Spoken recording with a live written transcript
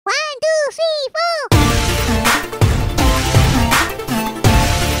Hello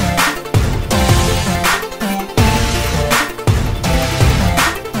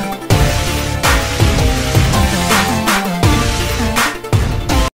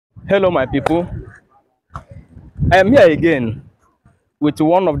my people, I am here again with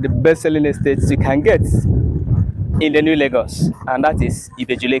one of the best-selling estates you can get in the New Lagos, and that is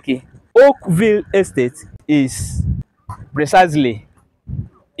Ibeju-Lekki. Oakville Estate is precisely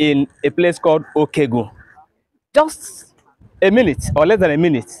in a place called Okegun, just a minute or less than a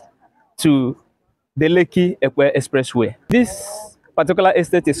minute to the Lekki Expressway. This particular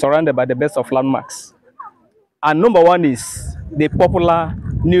estate is surrounded by the best of landmarks, and number one is the popular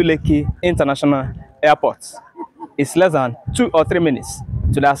New Lekki International Airport. It's less than 2 or 3 minutes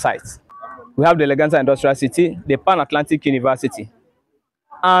to that site. We have the Eleganza Industrial City, the Pan-Atlantic University,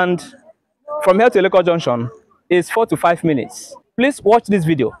 and from here to Lekki Junction is 4 to 5 minutes. Please watch this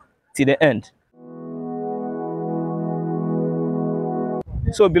video till the end.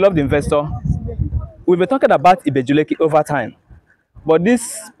 So, beloved investor, we've been talking about Ibeju-Lekki over time, but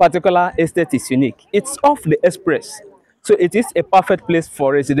this particular estate is unique. It's off the express, so it is a perfect place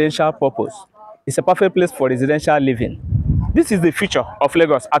for residential purpose. It's a perfect place for residential living. This is the future of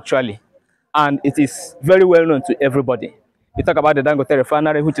Lagos actually, and it is very well known to everybody. We talk about the Dangote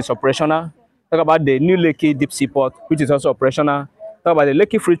Refinery, which is operational. Talk about the New Lekki Deep Sea Port, which is also operational. Talk about the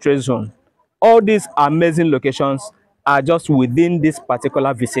Lekki Free Trade Zone. All these amazing locations are just within this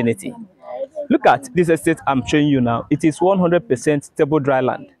particular vicinity. Look at this estate I'm showing you now. It is 100% stable dry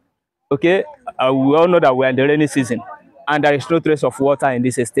land. Okay, we all know that we're in the rainy season, and there is no trace of water in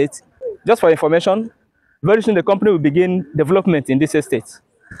this estate. Just for information, very soon the company will begin development in this estate.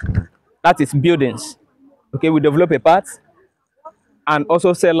 That is buildings. Okay, we develop a part and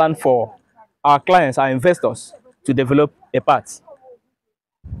also sell land for our clients, our investors, to develop a part.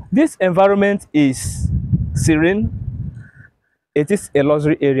 This environment is serene. It is a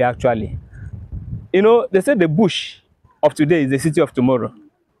luxury area actually. You know, they say the bush of today is the city of tomorrow.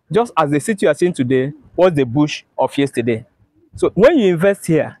 Just as the city you are seeing today was the bush of yesterday. So when you invest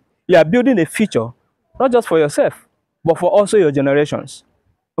here, you are building a future, not just for yourself, but for also your generations.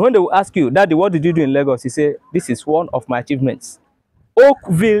 When they will ask you, Daddy, what did you do in Lagos? You say, this is one of my achievements.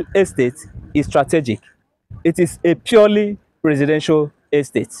 Oakville Estate is strategic. It is a purely residential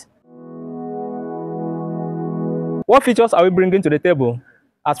estate. What features are we bringing to the table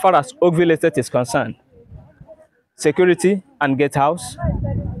as far as Oakville Estate is concerned? Security and gatehouse,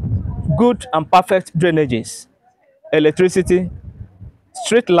 good and perfect drainages, electricity,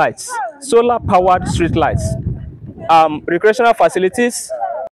 street lights, solar powered street lights, recreational facilities,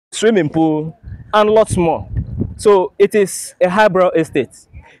 swimming pool, and lots more. So it is a highbrow estate.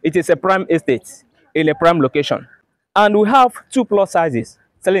 It is a prime estate in a prime location. And we have 2 plot sizes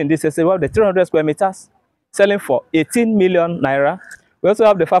selling in this estate. We have the 300 square meters selling for 18 million naira. We also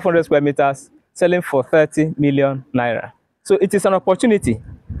have the 500 square meters selling for 30 million naira. So it is an opportunity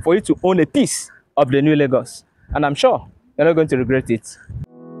for you to own a piece of the New Lagos, and I'm sure you're not going to regret it.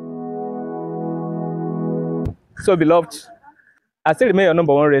 So beloved, I still remain your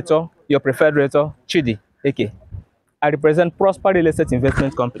number one rater, your preferred rater, Chidi Eke. I represent Prosper Real Estate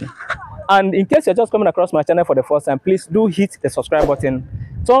Investment Company. And in case you're just coming across my channel for the first time, please do hit the subscribe button,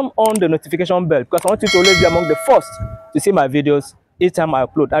 turn on the notification bell, because I want you to always be among the first to see my videos each time I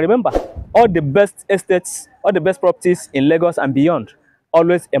upload. And remember, all the best estates, all the best properties in Lagos and beyond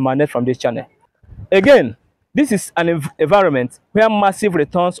always emanate from this channel. Again, this is an environment where massive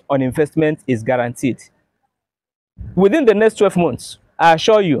returns on investment is guaranteed. Within the next 12 months, I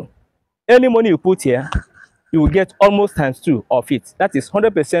assure you, any money you put here, you will get almost ×2 of it. That is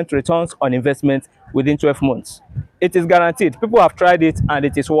 100% returns on investment within 12 months. It is guaranteed. People have tried it and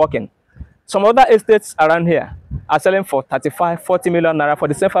it is working. Some other estates around here are selling for 35–40 million naira for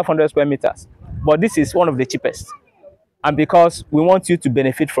the same 500 square meters. But this is one of the cheapest. And because we want you to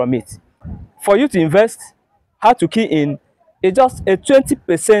benefit from it. For you to invest, how to key in is just a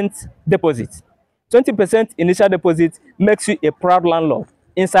 20% deposit. 20% initial deposit makes you a proud landlord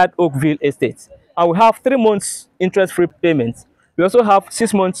inside Oakville Estate. And we have 3 months interest-free payments. We also have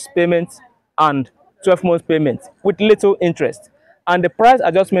 6 months payment and 12 months payment with little interest. And the price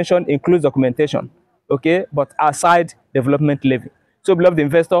I just mentioned includes documentation, okay, but aside development levy. So, beloved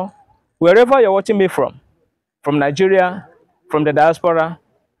investor, wherever you're watching me from Nigeria, from the diaspora,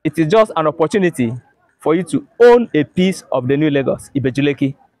 it is just an opportunity for you to own a piece of the New Lagos,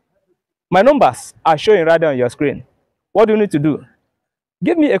 Ibeju-Lekki. My numbers are showing right there on your screen. What do you need to do?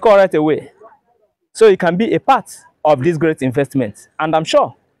 Give me a call right away so you can be a part of this great investment. And I'm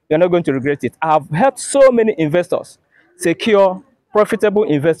sure you're not going to regret it. I have helped so many investors secure profitable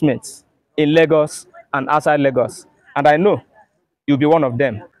investments in Lagos and outside Lagos. And I know you'll be one of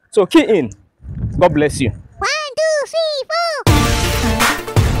them. So key in. God bless you.